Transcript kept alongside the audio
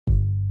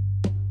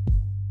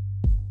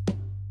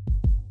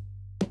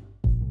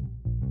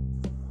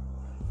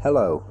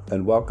Hello,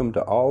 and welcome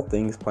to All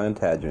Things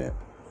Plantagenet.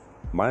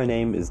 My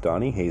name is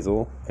Donnie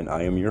Hazel, and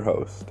I am your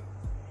host.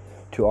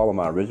 To all of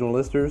my original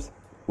listeners,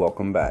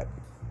 welcome back.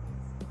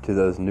 To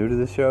those new to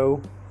the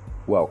show,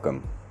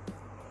 welcome.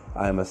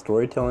 I am a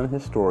storytelling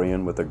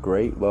historian with a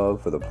great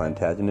love for the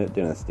Plantagenet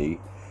dynasty,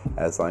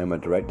 as I am a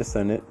direct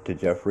descendant to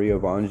Geoffrey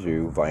of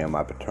Anjou via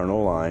my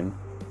paternal line,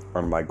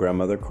 on my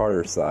grandmother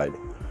Carter's side.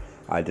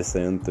 I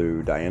descend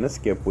through Diana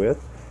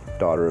Skipwith,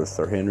 daughter of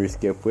Sir Henry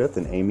Skipwith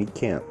and Amy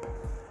Kemp.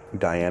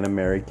 Diana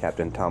married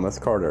Captain Thomas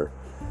Carter.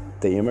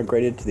 They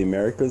immigrated to the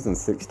Americas in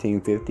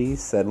 1650,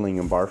 settling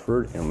in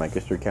Barford in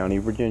Lancaster County,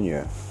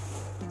 Virginia.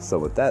 So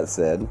with that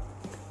said,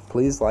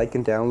 please like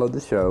and download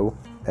the show,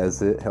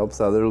 as it helps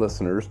other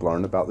listeners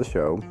learn about the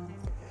show.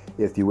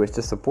 If you wish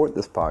to support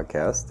this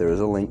podcast, there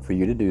is a link for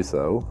you to do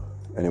so,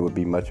 and it would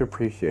be much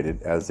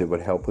appreciated, as it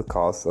would help with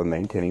costs of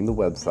maintaining the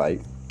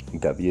website,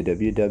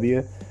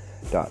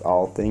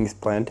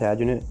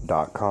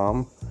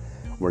 www.allthingsplantagenet.com,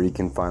 where you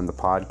can find the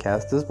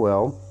podcast as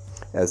well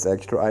as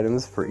extra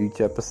items for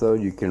each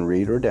episode you can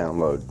read or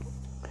download.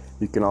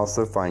 You can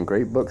also find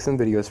great books and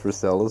videos for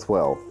sale as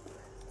well.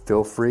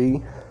 Feel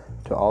free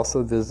to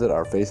also visit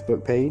our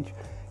Facebook page.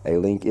 A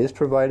link is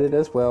provided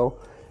as well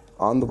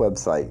on the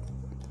website.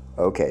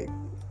 Okay,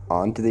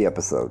 on to the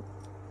episode.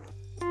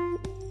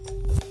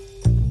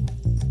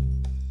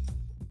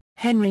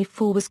 Henry IV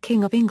was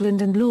King of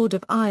England and Lord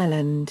of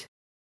Ireland.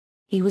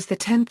 He was the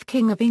 10th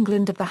King of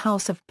England of the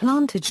House of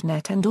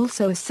Plantagenet and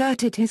also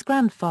asserted his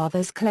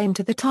grandfather's claim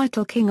to the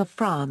title King of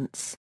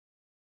France.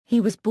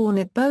 He was born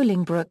at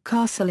Bolingbroke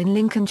Castle in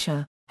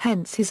Lincolnshire,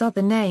 hence his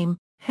other name,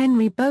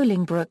 Henry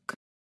Bolingbroke.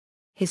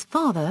 His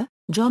father,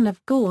 John of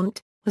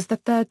Gaunt, was the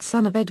third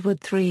son of Edward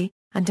III,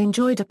 and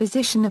enjoyed a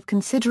position of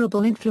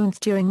considerable influence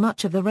during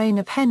much of the reign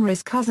of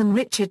Henry's cousin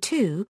Richard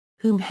II,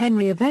 whom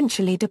Henry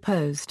eventually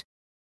deposed.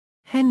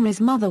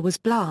 Henry's mother was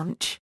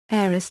Blanche,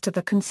 heiress to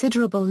the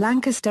considerable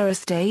Lancaster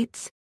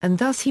estates, and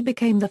thus he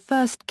became the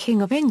first King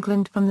of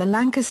England from the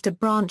Lancaster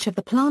branch of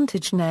the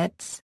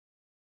Plantagenets.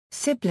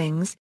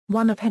 Siblings: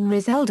 one of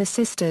Henry's elder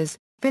sisters,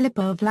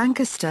 Philippa of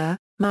Lancaster,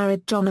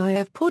 married John I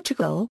of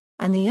Portugal,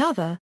 and the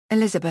other,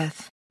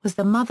 Elizabeth, was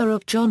the mother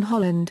of John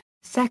Holland,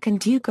 2nd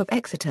Duke of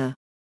Exeter.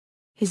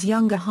 His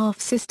younger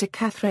half-sister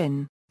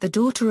Catherine, the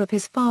daughter of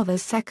his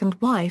father's second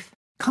wife,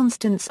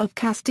 Constance of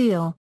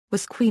Castile,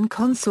 was Queen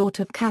Consort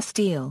of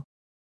Castile.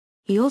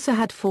 He also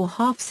had 4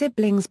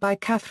 half-siblings by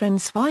Catherine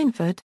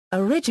Swynford,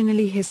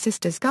 originally his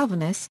sister's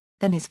governess,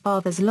 then his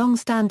father's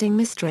long-standing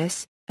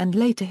mistress, and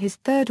later his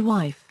third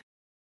wife.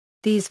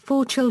 These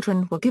 4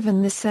 children were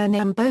given the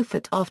surname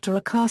Beaufort after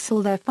a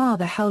castle their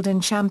father held in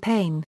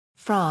Champagne,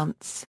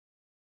 France.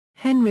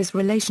 Henry's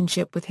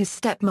relationship with his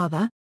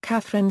stepmother,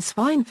 Catherine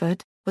Swynford,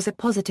 was a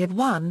positive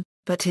one,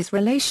 but his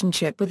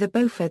relationship with the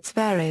Beauforts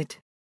varied.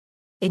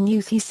 In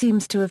youth he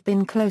seems to have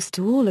been close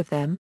to all of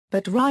them,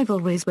 but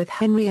rivalries with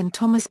Henry and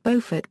Thomas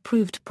Beaufort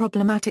proved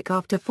problematic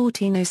after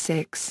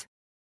 1406.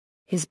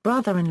 His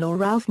brother-in-law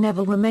Ralph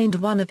Neville remained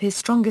one of his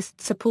strongest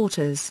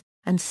supporters,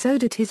 and so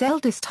did his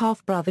eldest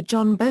half-brother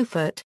John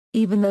Beaufort,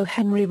 even though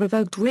Henry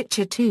revoked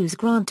Richard II's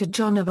grant to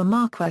John of a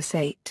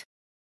marquisate.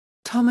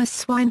 Thomas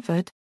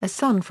Swynford, a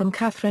son from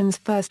Catherine's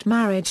first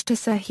marriage to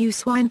Sir Hugh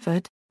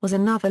Swynford, was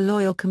another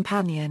loyal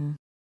companion.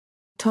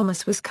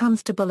 Thomas was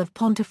constable of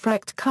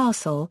Pontefract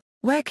Castle,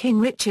 where King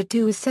Richard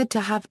II is said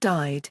to have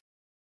died.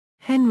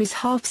 Henry's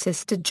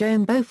half-sister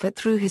Joan Beaufort,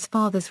 through his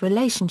father's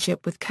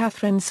relationship with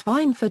Catherine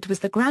Swynford, was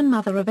the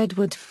grandmother of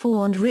Edward IV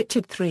and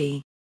Richard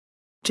III.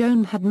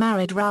 Joan had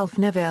married Ralph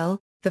Neville,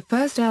 the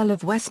first Earl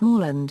of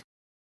Westmoreland.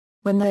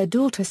 When their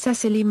daughter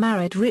Cecily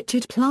married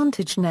Richard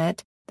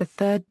Plantagenet, the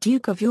 3rd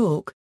Duke of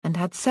York, and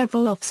had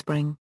several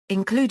offspring,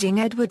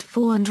 including Edward IV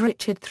and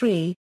Richard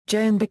III,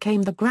 Joan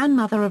became the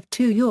grandmother of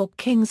 2 York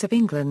kings of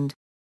England.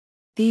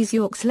 These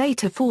Yorks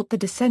later fought the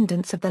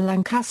descendants of the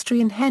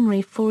Lancastrian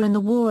Henry IV in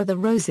the War of the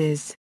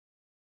Roses.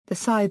 The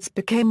sides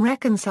became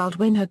reconciled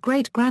when her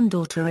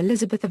great-granddaughter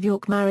Elizabeth of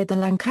York married the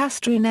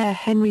Lancastrian heir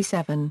Henry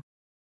VII.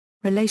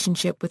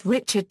 Relationship with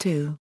Richard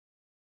II.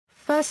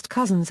 First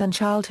cousins and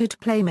childhood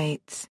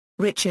playmates,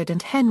 Richard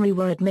and Henry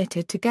were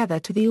admitted together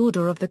to the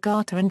Order of the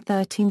Garter in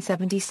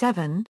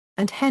 1377,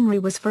 and Henry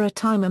was for a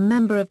time a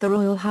member of the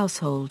royal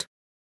household.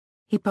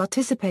 He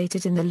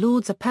participated in the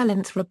Lords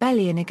Appellants'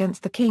 rebellion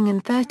against the king in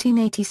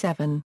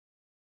 1387.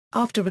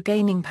 After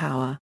regaining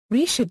power,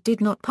 Richard did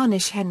not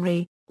punish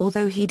Henry,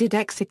 although he did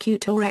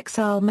execute or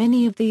exile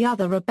many of the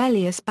other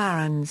rebellious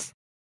barons.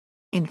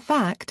 In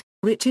fact,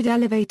 Richard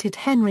elevated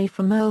Henry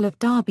from Earl of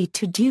Derby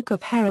to Duke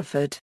of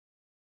Hereford.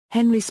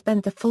 Henry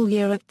spent the full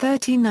year of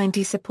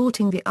 1390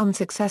 supporting the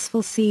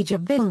unsuccessful siege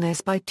of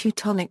Vilnius by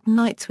Teutonic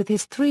Knights with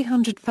his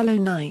 300 fellow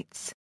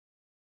knights.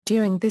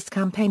 During this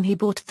campaign he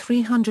bought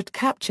 300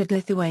 captured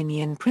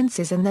Lithuanian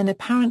princes and then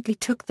apparently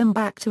took them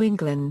back to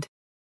England.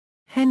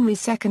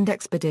 Henry's second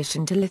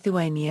expedition to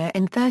Lithuania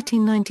in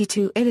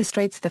 1392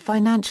 illustrates the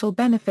financial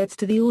benefits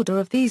to the order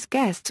of these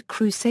guest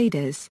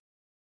crusaders.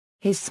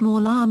 His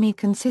small army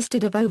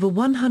consisted of over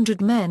 100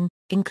 men,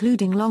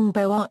 including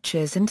longbow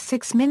archers and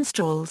 6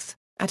 minstrels,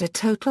 at a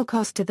total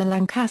cost to the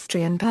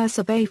Lancastrian purse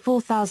of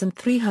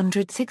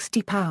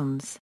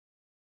 £4,360.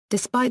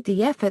 Despite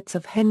the efforts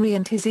of Henry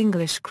and his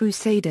English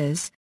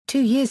crusaders, 2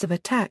 years of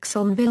attacks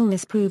on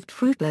Vilnius proved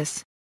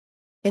fruitless.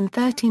 In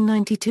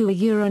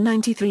 1392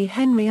 93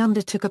 Henry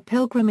undertook a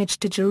pilgrimage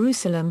to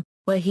Jerusalem,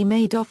 where he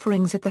made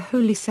offerings at the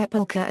Holy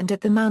Sepulchre and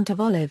at the Mount of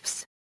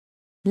Olives.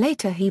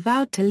 Later he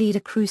vowed to lead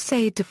a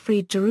crusade to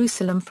free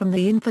Jerusalem from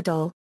the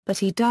infidel, but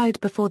he died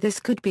before this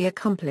could be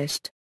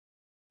accomplished.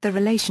 The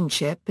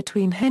relationship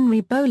between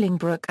Henry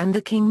Bolingbroke and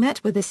the king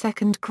met with a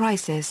second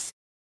crisis.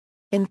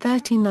 In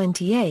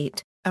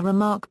 1398, a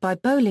remark by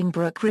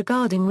Bolingbroke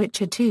regarding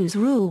Richard II's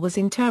rule was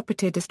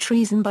interpreted as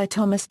treason by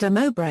Thomas de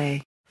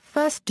Mowbray,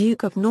 1st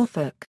Duke of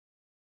Norfolk.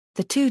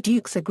 The two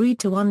dukes agreed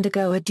to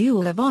undergo a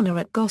duel of honour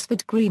at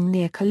Gosford Green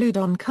near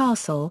Culloden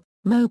Castle,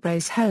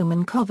 Mowbray's home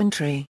in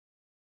Coventry.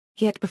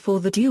 Yet before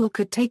the duel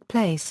could take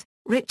place,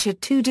 Richard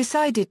II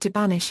decided to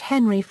banish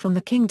Henry from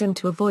the kingdom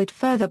to avoid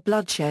further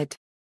bloodshed.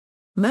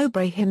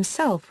 Mowbray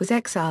himself was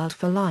exiled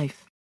for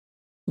life.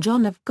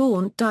 John of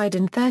Gaunt died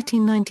in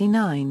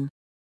 1399.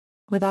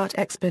 Without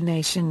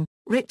explanation,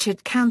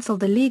 Richard cancelled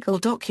the legal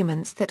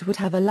documents that would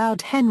have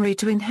allowed Henry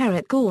to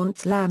inherit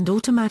Gaunt's land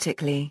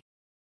automatically.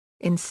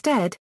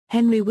 Instead,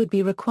 Henry would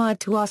be required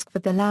to ask for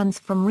the lands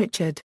from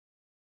Richard.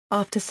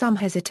 After some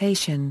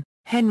hesitation,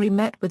 Henry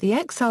met with the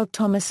exiled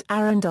Thomas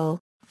Arundel,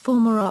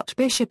 former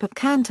Archbishop of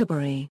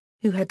Canterbury,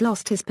 who had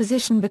lost his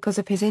position because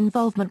of his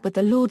involvement with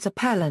the Lords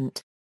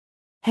Appellant.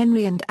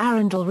 Henry and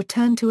Arundel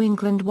returned to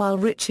England while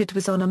Richard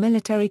was on a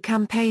military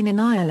campaign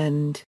in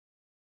Ireland.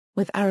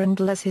 With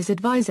Arundel as his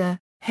advisor,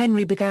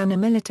 Henry began a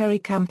military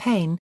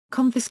campaign,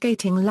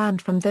 confiscating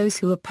land from those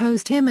who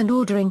opposed him and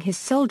ordering his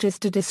soldiers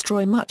to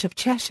destroy much of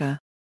Cheshire.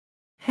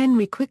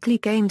 Henry quickly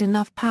gained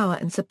enough power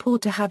and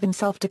support to have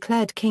himself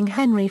declared King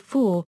Henry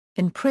IV,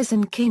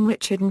 imprison King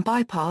Richard and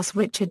bypass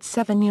Richard's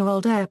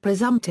 7-year-old heir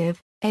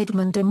presumptive,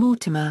 Edmund de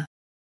Mortimer.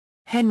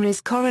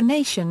 Henry's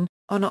coronation,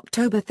 on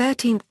October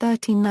 13,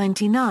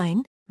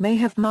 1399, may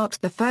have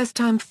marked the first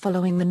time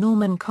following the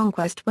Norman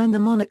conquest when the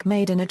monarch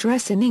made an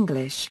address in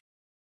English.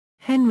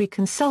 Henry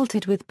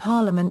consulted with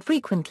Parliament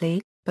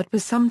frequently, but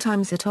was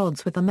sometimes at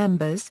odds with the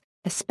members,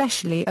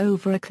 especially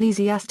over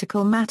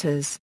ecclesiastical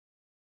matters.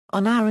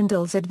 On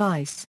Arundel's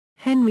advice,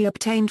 Henry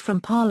obtained from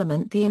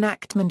Parliament the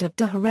enactment of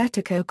De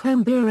Heretico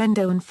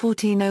Comburendo in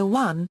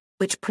 1401,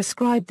 which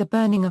prescribed the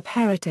burning of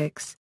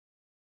heretics.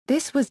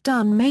 This was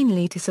done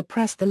mainly to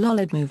suppress the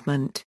Lollard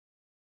movement.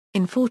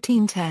 In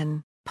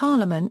 1410,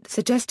 Parliament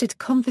suggested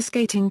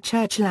confiscating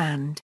church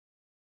land.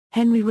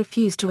 Henry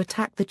refused to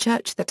attack the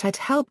church that had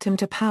helped him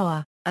to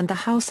power, and the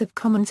House of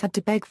Commons had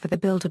to beg for the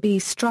bill to be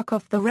struck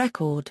off the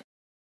record.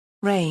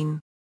 Reign.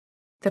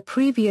 The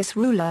previous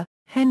ruler,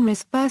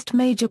 Henry's first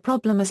major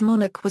problem as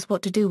monarch was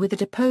what to do with the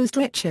deposed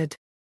Richard.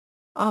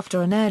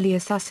 After an early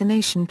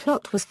assassination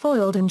plot was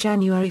foiled in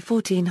January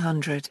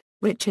 1400,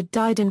 Richard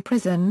died in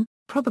prison,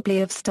 probably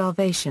of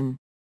starvation.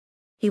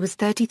 He was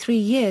 33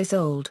 years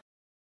old.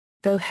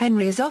 Though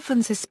Henry is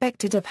often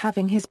suspected of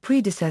having his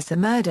predecessor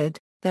murdered,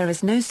 there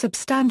is no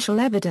substantial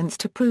evidence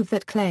to prove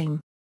that claim.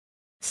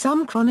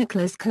 Some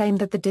chroniclers claim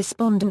that the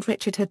despondent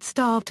Richard had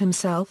starved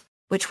himself,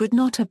 which would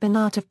not have been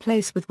out of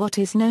place with what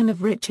is known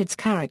of Richard's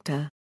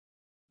character.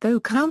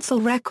 Though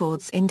council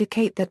records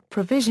indicate that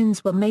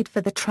provisions were made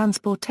for the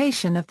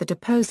transportation of the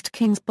deposed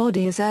king's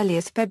body as early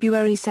as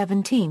February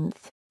 17,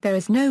 there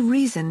is no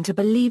reason to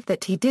believe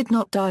that he did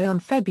not die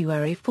on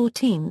February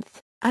 14,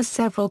 as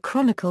several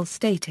chronicles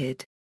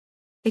stated.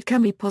 It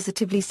can be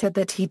positively said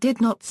that he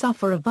did not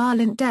suffer a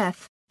violent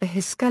death, for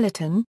his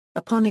skeleton,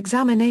 upon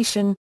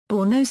examination,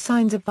 bore no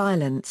signs of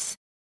violence.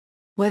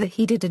 Whether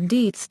he did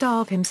indeed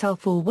starve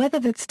himself or whether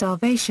that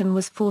starvation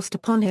was forced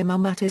upon him are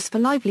matters for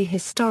lively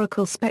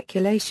historical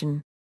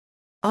speculation.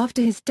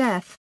 After his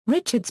death,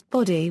 Richard's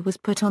body was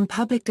put on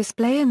public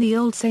display in the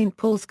Old St.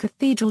 Paul's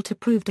Cathedral to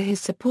prove to his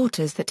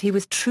supporters that he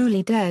was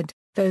truly dead,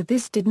 though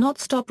this did not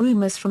stop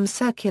rumors from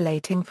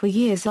circulating for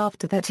years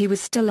after that he was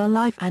still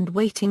alive and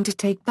waiting to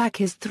take back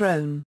his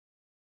throne.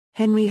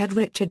 Henry had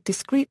Richard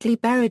discreetly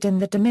buried in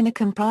the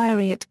Dominican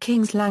Priory at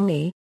King's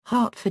Langley,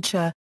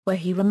 Hertfordshire, where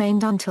he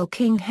remained until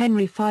King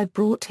Henry V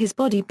brought his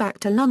body back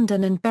to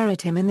London and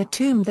buried him in the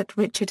tomb that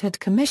Richard had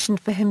commissioned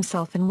for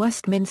himself in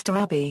Westminster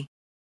Abbey.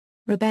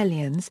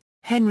 Rebellions.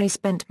 Henry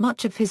spent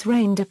much of his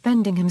reign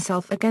defending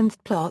himself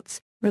against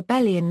plots,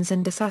 rebellions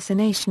and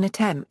assassination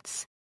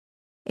attempts.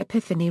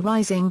 Epiphany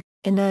Rising.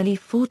 In early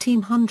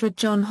 1400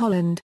 John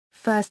Holland,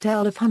 1st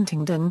Earl of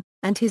Huntingdon,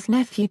 and his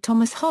nephew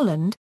Thomas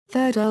Holland,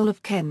 3rd Earl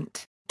of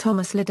Kent,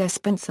 Thomas le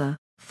Despencer,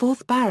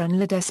 4th Baron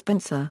le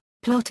Despencer,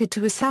 plotted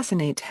to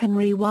assassinate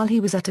Henry while he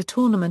was at a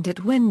tournament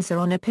at Windsor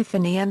on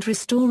Epiphany and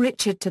restore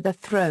Richard to the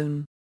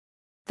throne.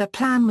 The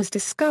plan was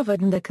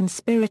discovered and the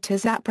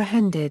conspirators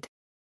apprehended.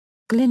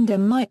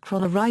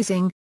 Glyndŵr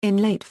Rising. In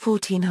late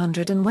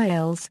 1400 in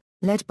Wales,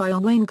 led by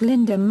Owain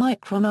Glyndŵr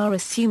Mac Cranach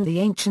assumed the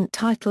ancient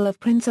title of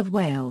Prince of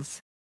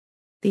Wales.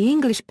 The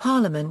English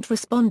Parliament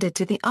responded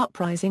to the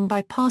uprising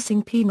by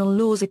passing penal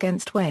laws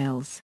against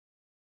Wales.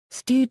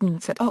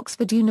 Students at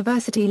Oxford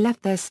University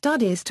left their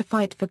studies to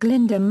fight for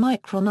Glyndŵr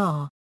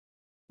Micron.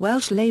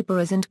 Welsh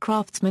labourers and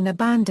craftsmen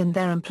abandoned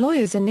their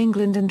employers in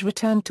England and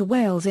returned to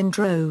Wales in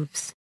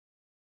droves.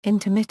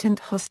 Intermittent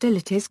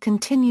hostilities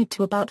continued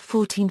to about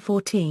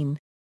 1414.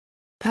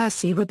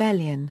 Percy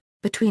Rebellion.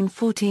 Between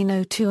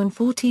 1402 and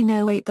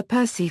 1408 the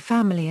Percy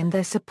family and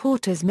their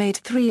supporters made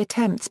 3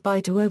 attempts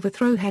to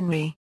overthrow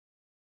Henry.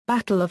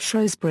 Battle of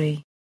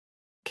Shrewsbury.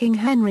 King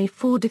Henry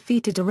IV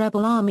defeated a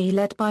rebel army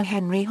led by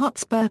Henry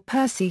Hotspur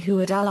Percy who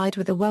had allied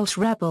with the Welsh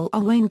rebel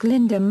Owain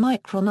Glyndŵr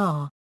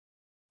Micron.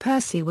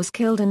 Percy was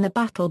killed in the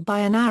battle by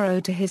an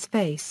arrow to his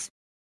face.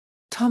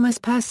 Thomas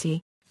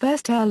Percy,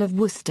 1st Earl of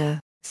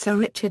Worcester, Sir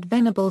Richard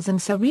Venables and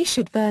Sir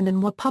Richard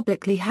Vernon were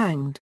publicly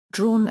hanged,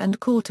 drawn and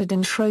quartered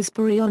in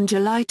Shrewsbury on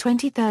July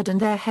 23 and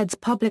their heads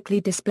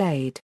publicly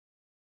displayed.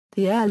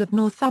 The Earl of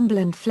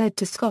Northumberland fled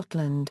to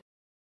Scotland.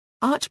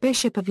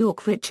 Archbishop of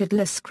York Richard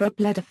Le Scrope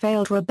led a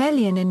failed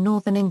rebellion in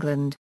northern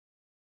England.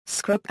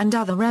 Scrope and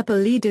other rebel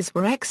leaders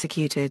were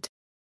executed.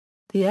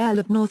 The Earl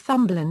of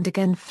Northumberland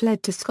again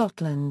fled to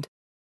Scotland.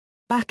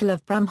 Battle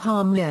of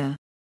Bramham-Muir.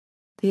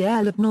 The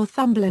Earl of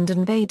Northumberland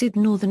invaded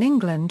northern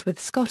England with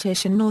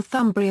Scottish and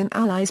Northumbrian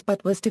allies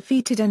but was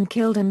defeated and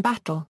killed in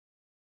battle.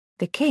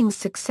 The king's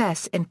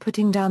success in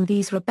putting down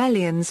these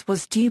rebellions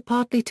was due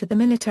partly to the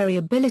military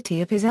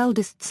ability of his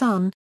eldest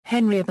son,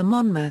 Henry of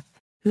Monmouth,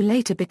 who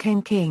later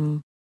became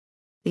king.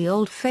 The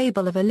old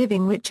fable of a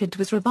living Richard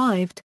was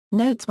revived,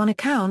 notes one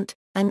account,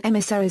 and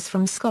emissaries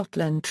from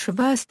Scotland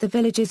traversed the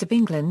villages of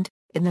England,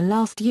 in the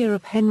last year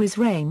of Henry's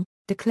reign,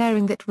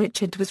 declaring that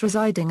Richard was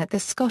residing at the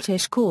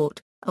Scottish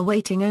court,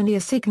 awaiting only a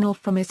signal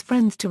from his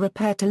friends to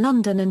repair to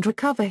London and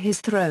recover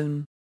his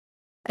throne.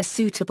 A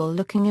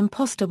suitable-looking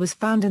impostor was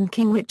found and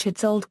King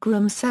Richard's old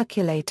groom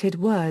circulated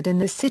word in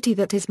the city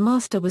that his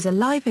master was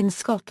alive in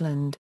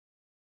Scotland.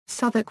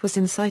 Southwark was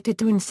incited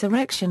to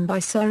insurrection by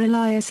Sir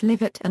Elias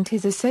Livett and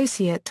his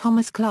associate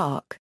Thomas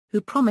Clarke,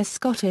 who promised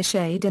Scottish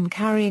aid in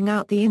carrying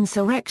out the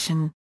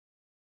insurrection.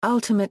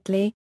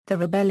 Ultimately, the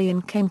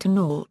rebellion came to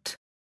naught.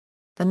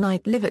 The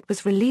night Livett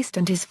was released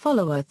and his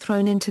follower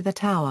thrown into the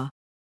Tower.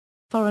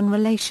 Foreign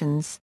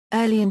relations.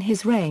 Early in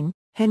his reign,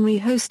 Henry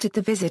hosted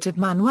the visit of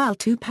Manuel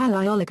II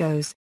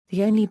Palaiologos,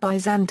 the only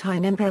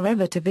Byzantine emperor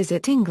ever to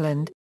visit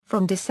England,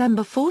 from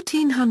December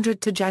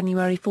 1400 to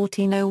January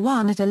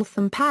 1401 at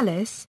Eltham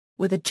Palace,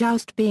 with a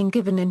joust being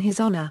given in his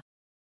honour.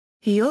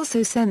 He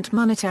also sent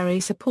monetary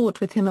support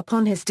with him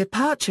upon his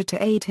departure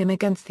to aid him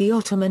against the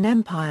Ottoman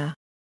Empire.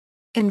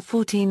 In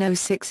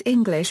 1406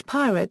 English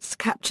pirates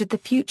captured the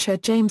future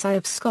James I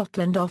of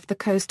Scotland off the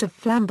coast of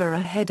Flamborough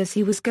Head as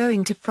he was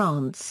going to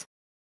France.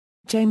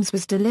 James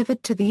was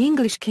delivered to the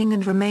English king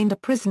and remained a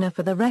prisoner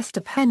for the rest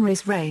of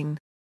Henry's reign.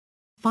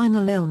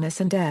 Final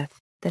illness and death.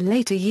 The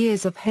later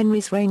years of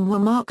Henry's reign were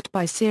marked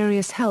by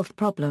serious health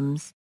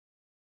problems.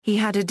 He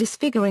had a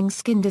disfiguring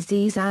skin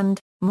disease and,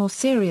 more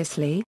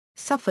seriously,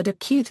 suffered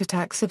acute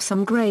attacks of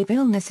some grave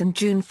illness in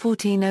June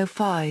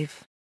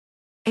 1405.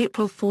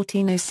 April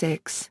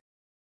 1406.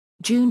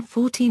 June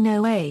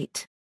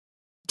 1408.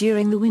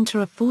 During the winter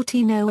of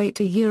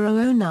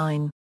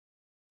 1408–09.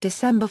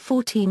 December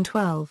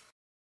 1412.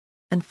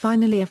 And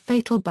finally a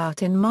fatal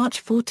bout in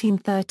March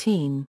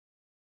 1413.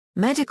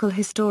 Medical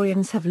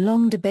historians have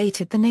long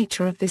debated the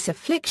nature of this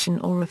affliction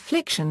or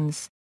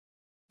afflictions.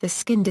 The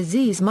skin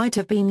disease might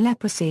have been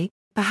leprosy,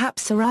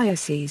 perhaps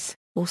psoriasis,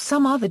 or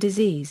some other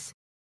disease.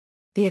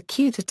 The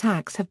acute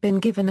attacks have been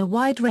given a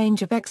wide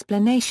range of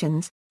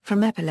explanations,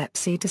 from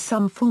epilepsy to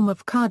some form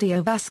of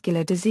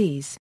cardiovascular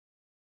disease.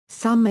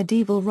 Some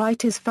medieval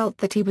writers felt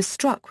that he was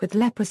struck with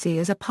leprosy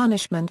as a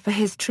punishment for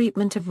his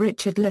treatment of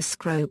Richard Le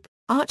Scrope,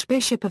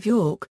 Archbishop of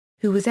York,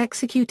 who was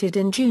executed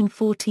in June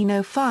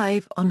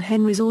 1405 on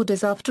Henry's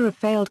orders after a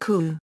failed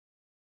coup.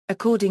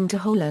 According to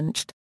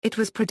Hollandt, it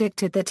was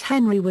predicted that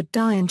Henry would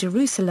die in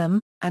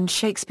Jerusalem, and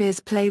Shakespeare's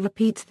play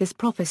repeats this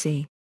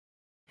prophecy.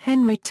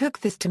 Henry took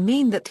this to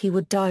mean that he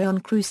would die on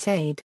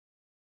crusade.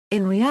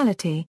 In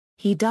reality,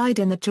 he died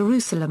in the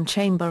Jerusalem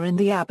chamber in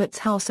the abbot's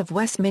house of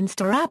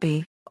Westminster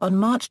Abbey, on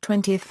March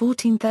 20,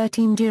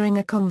 1413 during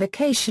a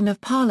convocation of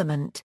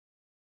Parliament.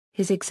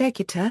 His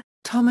executor,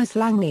 Thomas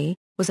Langley,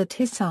 was at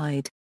his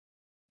side.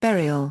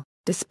 Burial.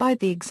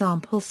 Despite the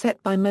example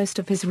set by most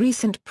of his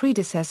recent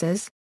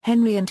predecessors,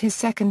 Henry and his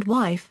second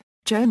wife,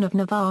 Joan of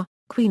Navarre,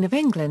 Queen of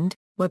England,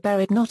 were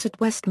buried not at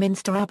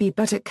Westminster Abbey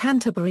but at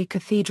Canterbury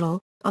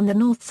Cathedral, on the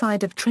north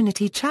side of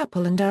Trinity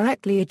Chapel and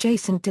directly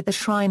adjacent to the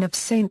shrine of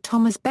St.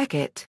 Thomas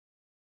Becket.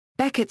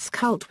 Becket's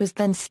cult was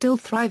then still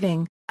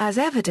thriving, as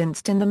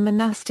evidenced in the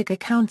monastic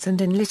accounts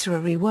and in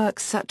literary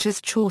works such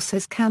as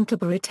Chaucer's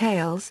Canterbury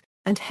Tales,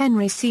 and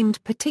Henry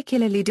seemed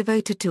particularly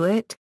devoted to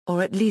it,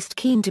 or at least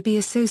keen to be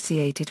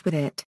associated with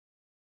it.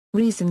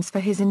 Reasons for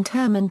his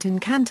interment in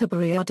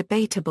Canterbury are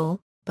debatable,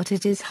 but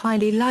it is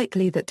highly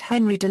likely that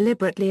Henry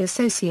deliberately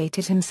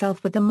associated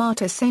himself with the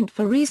martyr saint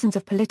for reasons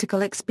of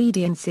political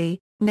expediency,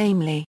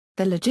 namely,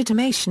 the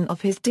legitimation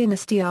of his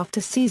dynasty after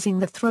seizing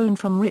the throne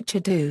from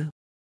Richard II.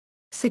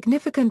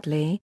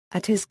 Significantly,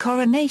 at his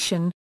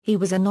coronation, He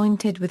was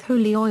anointed with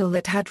holy oil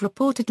that had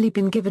reportedly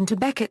been given to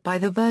Becket by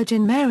the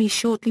Virgin Mary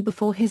shortly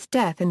before his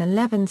death in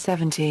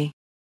 1170.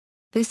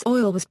 This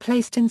oil was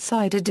placed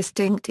inside a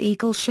distinct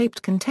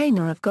eagle-shaped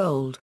container of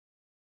gold.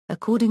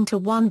 According to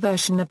one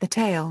version of the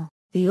tale,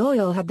 the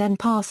oil had then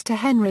passed to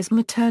Henry's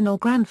maternal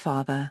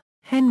grandfather,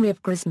 Henry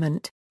of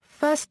Grismont,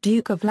 1st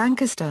Duke of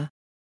Lancaster.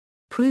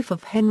 Proof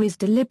of Henry's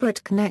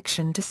deliberate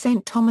connection to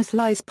St. Thomas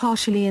lies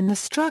partially in the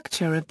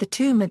structure of the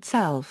tomb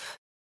itself.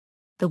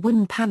 The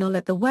wooden panel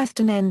at the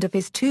western end of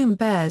his tomb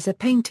bears a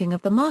painting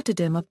of the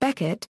martyrdom of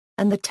Becket,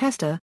 and the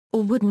testa,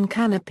 or wooden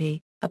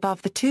canopy,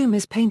 above the tomb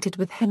is painted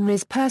with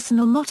Henry's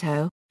personal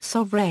motto,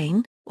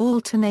 Sovereign,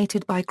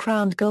 alternated by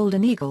crowned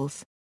golden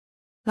eagles.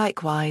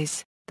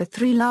 Likewise, the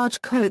three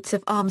large coats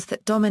of arms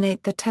that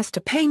dominate the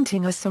testa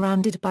painting are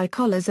surrounded by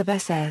collars of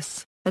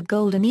SS, a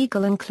golden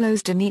eagle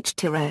enclosed in each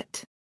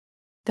turret.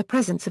 The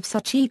presence of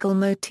such eagle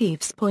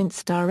motifs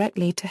points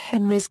directly to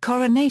Henry's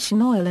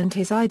coronation oil and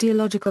his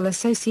ideological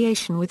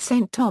association with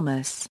St.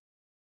 Thomas.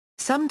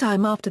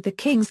 Sometime after the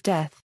king's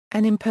death,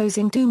 an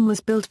imposing tomb was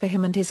built for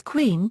him and his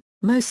queen,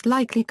 most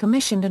likely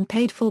commissioned and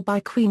paid for by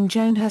Queen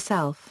Joan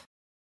herself.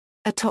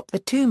 Atop the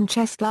tomb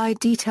chest lie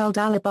detailed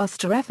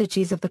alabaster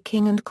effigies of the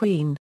king and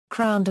queen,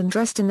 crowned and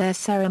dressed in their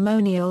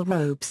ceremonial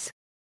robes.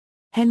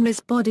 Henry's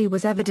body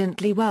was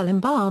evidently well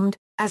embalmed,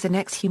 as an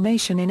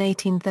exhumation in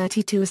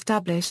 1832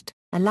 established,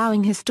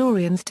 allowing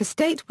historians to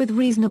state with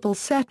reasonable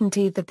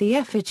certainty that the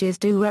effigies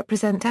do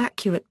represent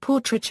accurate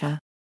portraiture.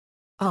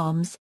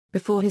 Arms.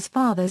 Before his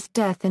father's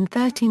death in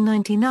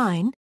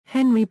 1399,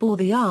 Henry bore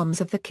the arms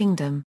of the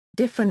kingdom,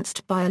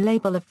 differenced by a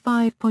label of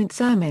 5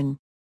 points ermine.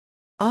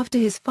 After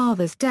his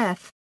father's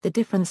death, the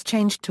difference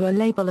changed to a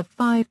label of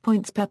 5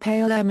 points per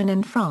pale ermine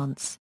in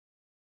France.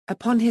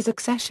 Upon his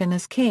accession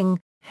as king,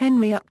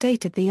 Henry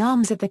updated the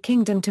arms of the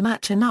kingdom to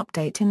match an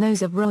update in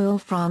those of royal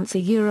France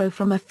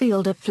from a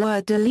field of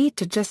fleur-de-lis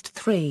to just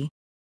 3.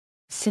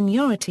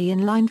 Seniority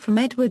in line from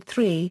Edward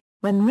III.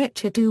 When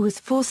Richard II was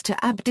forced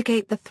to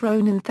abdicate the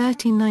throne in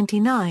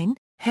 1399,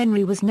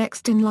 Henry was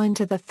next in line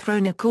to the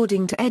throne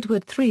according to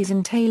Edward III's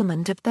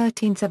entailment of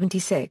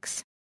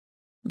 1376.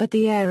 But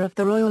the heir of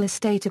the royal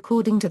estate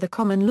according to the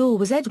common law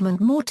was Edmund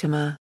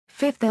Mortimer,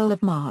 5th Earl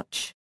of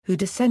March, who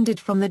descended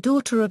from the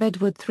daughter of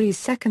Edward III's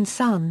second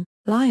son,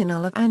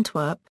 Lionel of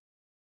Antwerp.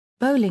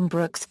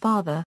 Bolingbroke's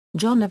father,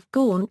 John of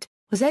Gaunt,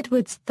 was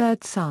Edward's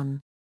third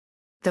son.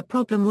 The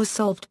problem was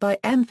solved by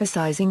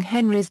emphasizing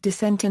Henry's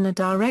descent in a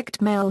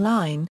direct male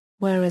line,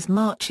 whereas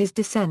March's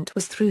descent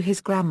was through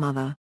his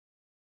grandmother.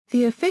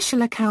 The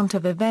official account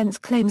of events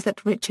claims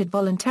that Richard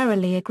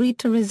voluntarily agreed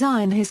to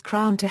resign his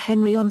crown to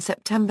Henry on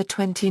September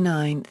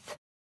 29.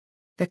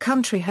 The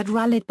country had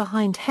rallied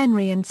behind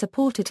Henry and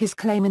supported his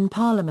claim in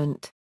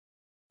Parliament.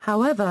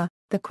 However,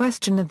 the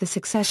question of the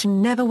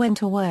succession never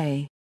went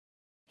away.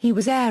 He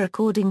was heir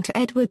according to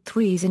Edward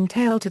III's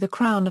entail to the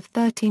crown of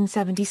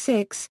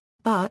 1376,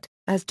 but,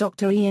 as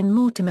Dr. Ian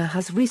Mortimer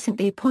has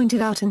recently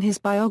pointed out in his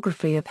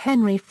biography of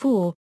Henry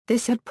IV,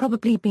 this had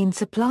probably been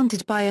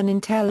supplanted by an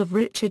entail of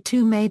Richard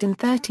II made in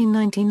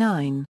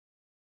 1399.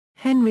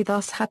 Henry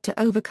thus had to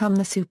overcome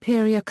the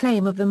superior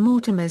claim of the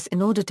Mortimers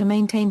in order to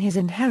maintain his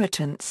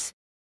inheritance.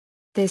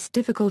 This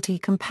difficulty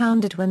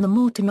compounded when the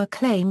Mortimer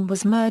claim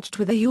was merged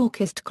with a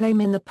Yorkist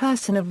claim in the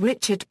person of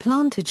Richard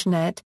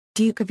Plantagenet,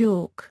 Duke of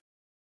York.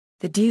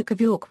 The Duke of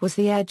York was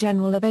the heir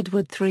general of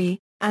Edward III,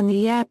 and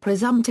the heir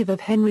presumptive of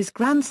Henry's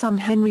grandson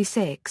Henry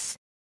VI.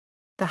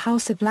 The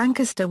House of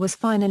Lancaster was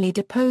finally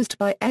deposed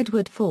by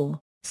Edward IV,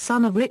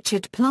 son of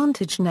Richard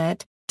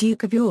Plantagenet,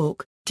 Duke of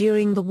York,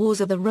 during the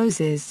Wars of the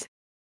Roses.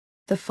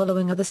 The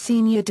following are the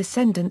senior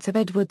descendants of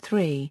Edward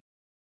III.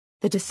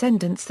 The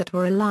descendants that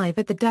were alive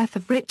at the death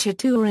of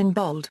Richard II are in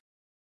bold.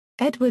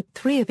 Edward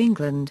III of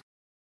England.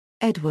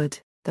 Edward,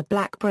 the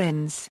Black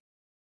Prince.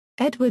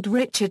 Edward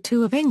Richard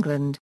II of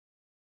England.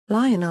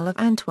 Lionel of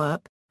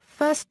Antwerp,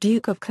 1st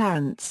Duke of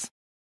Clarence.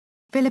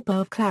 Philippa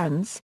of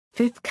Clarence,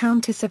 5th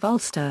Countess of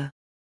Ulster.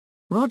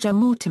 Roger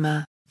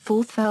Mortimer,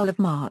 4th Earl of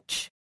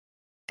March.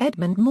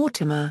 Edmund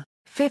Mortimer,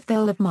 5th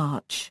Earl of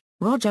March,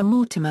 Roger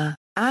Mortimer,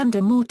 Anne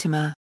de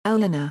Mortimer,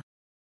 Eleanor.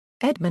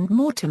 Edmund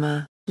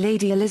Mortimer,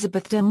 Lady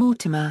Elizabeth de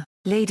Mortimer,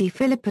 Lady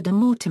Philippa de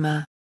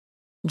Mortimer.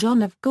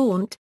 John of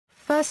Gaunt,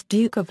 1st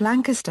Duke of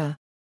Lancaster.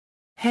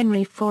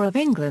 Henry IV of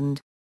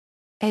England.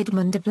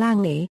 Edmund of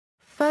Langley,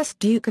 1st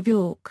Duke of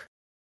York.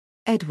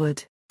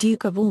 Edward,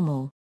 Duke of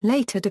Ormond,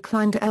 later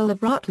declined to Earl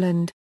of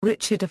Rutland.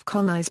 Richard of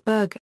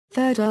Conisburg,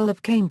 3rd Earl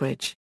of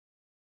Cambridge.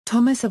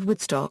 Thomas of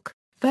Woodstock,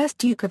 1st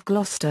Duke of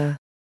Gloucester.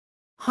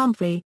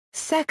 Humphrey,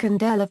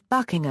 2nd Earl of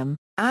Buckingham.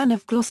 Anne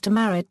of Gloucester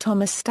married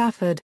Thomas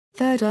Stafford,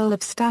 3rd Earl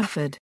of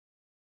Stafford.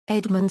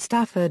 Edmund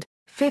Stafford,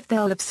 5th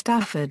Earl of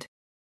Stafford.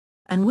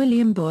 And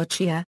William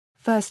Bourchier,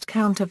 1st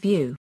Count of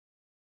Eu.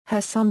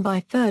 Her son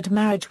by third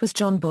marriage was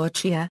John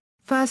Bourchier,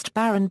 1st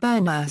Baron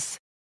Berners.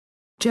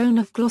 Joan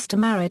of Gloucester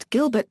married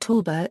Gilbert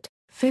Talbot,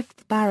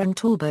 5th Baron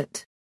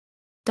Talbot.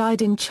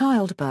 Died in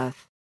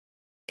childbirth.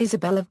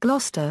 Isabel of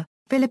Gloucester,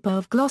 Philippa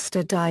of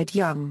Gloucester died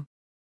young.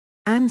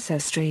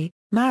 Ancestry,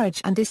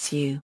 marriage and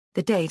issue.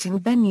 The date and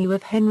venue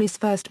of Henry's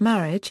first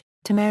marriage,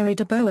 to Mary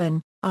de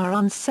Bohun, are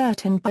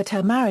uncertain, but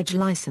her marriage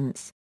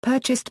license,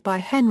 purchased by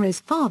Henry's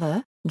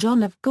father,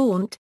 John of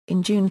Gaunt,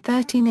 in June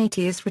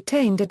 1380 is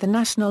retained at the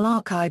National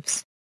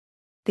Archives.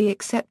 The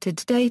accepted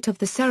date of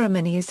the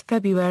ceremony is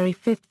February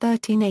 5,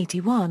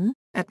 1381,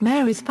 at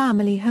Mary's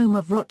family home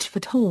of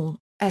Rochford Hall,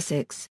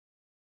 Essex.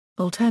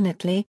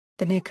 Alternately,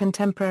 the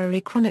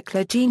near-contemporary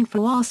chronicler Jean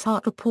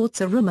Froissart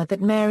reports a rumour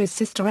that Mary's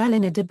sister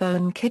Eleanor de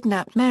Bohun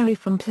kidnapped Mary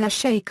from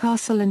Plechet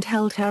Castle and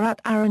held her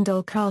at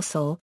Arundel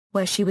Castle,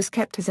 where she was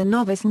kept as a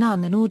novice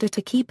nun in order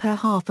to keep her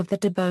half of the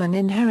de Bohun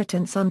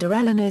inheritance under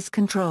Eleanor's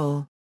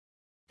control.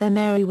 Then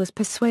Mary was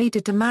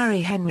persuaded to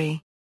marry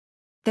Henry.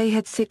 They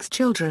had 6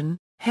 children: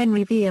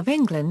 Henry V of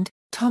England,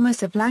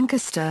 Thomas of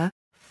Lancaster,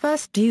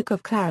 1st Duke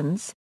of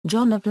Clarence,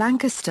 John of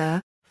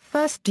Lancaster,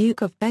 1st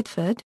Duke of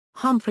Bedford,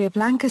 Humphrey of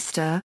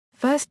Lancaster,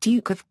 1st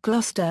Duke of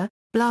Gloucester,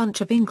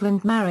 Blanche of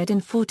England married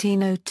in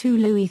 1402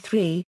 Louis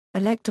III,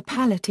 Elector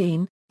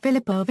Palatine,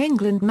 Philippa of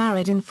England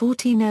married in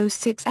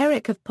 1406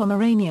 Eric of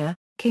Pomerania,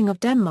 King of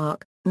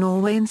Denmark,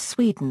 Norway and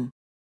Sweden.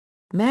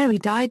 Mary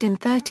died in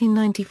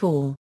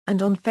 1394,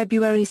 and on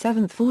February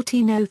 7,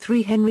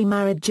 1403 Henry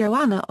married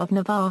Joanna of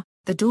Navarre,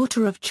 the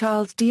daughter of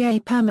Charles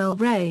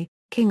d'Aumale,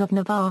 King of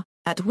Navarre,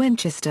 at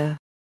Winchester.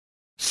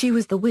 She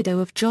was the widow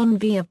of John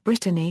V of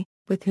Brittany,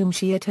 with whom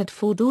she had had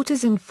 4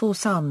 daughters and 4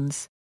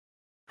 sons.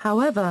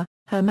 However,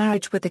 her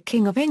marriage with the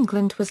King of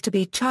England was to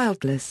be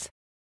childless.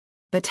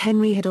 But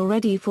Henry had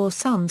already 4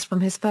 sons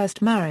from his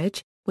first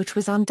marriage, which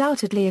was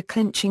undoubtedly a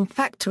clinching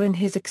factor in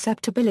his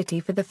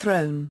acceptability for the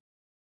throne.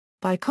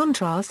 By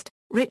contrast,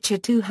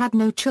 Richard II had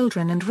no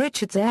children, and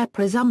Richard's heir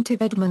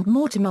presumptive Edmund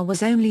Mortimer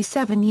was only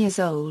 7 years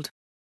old.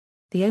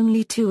 The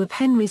only 2 of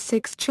Henry's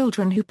 6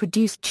 children who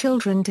produced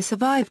children to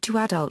survive to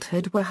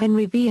adulthood were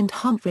Henry V and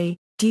Humphrey,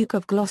 Duke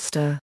of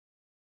Gloucester.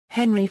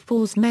 Henry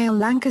IV's male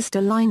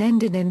Lancaster line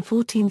ended in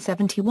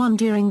 1471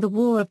 during the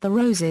War of the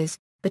Roses,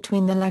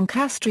 between the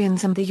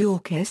Lancastrians and the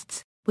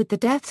Yorkists, with the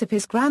deaths of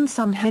his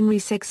grandson Henry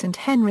VI and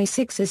Henry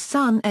VI's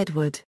son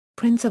Edward,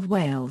 Prince of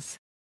Wales.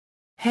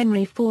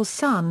 Henry IV's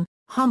son,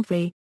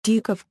 Humphrey,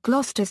 Duke of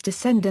Gloucester's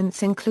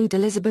descendants include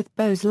Elizabeth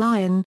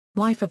Bowes-Lyon,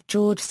 wife of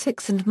George VI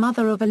and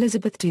mother of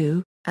Elizabeth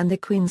II, and the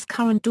Queen's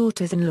current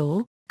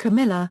daughters-in-law,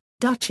 Camilla,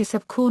 Duchess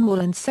of Cornwall,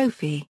 and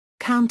Sophie,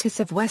 Countess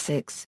of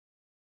Wessex.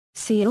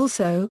 See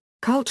also,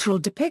 cultural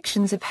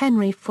depictions of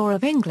Henry IV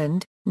of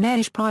England,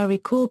 Nairn Priory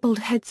corbelled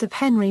heads of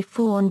Henry IV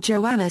and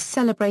Joanna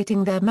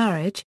celebrating their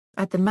marriage,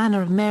 at the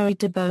manor of Mary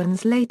de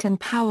Bohun's late and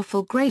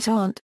powerful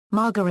great-aunt,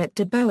 Margaret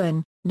de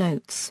Bohun.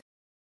 Notes.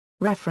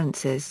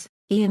 References: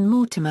 Ian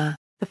Mortimer,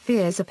 The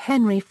Fears of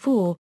Henry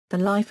IV, The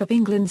Life of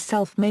England's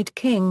Self-Made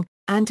King,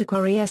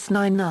 Antiquary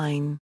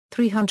S99,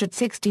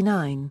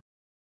 369.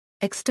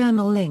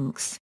 External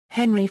links: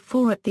 Henry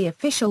IV at the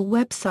official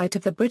website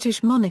of the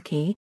British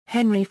monarchy,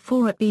 Henry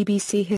IV at BBC History.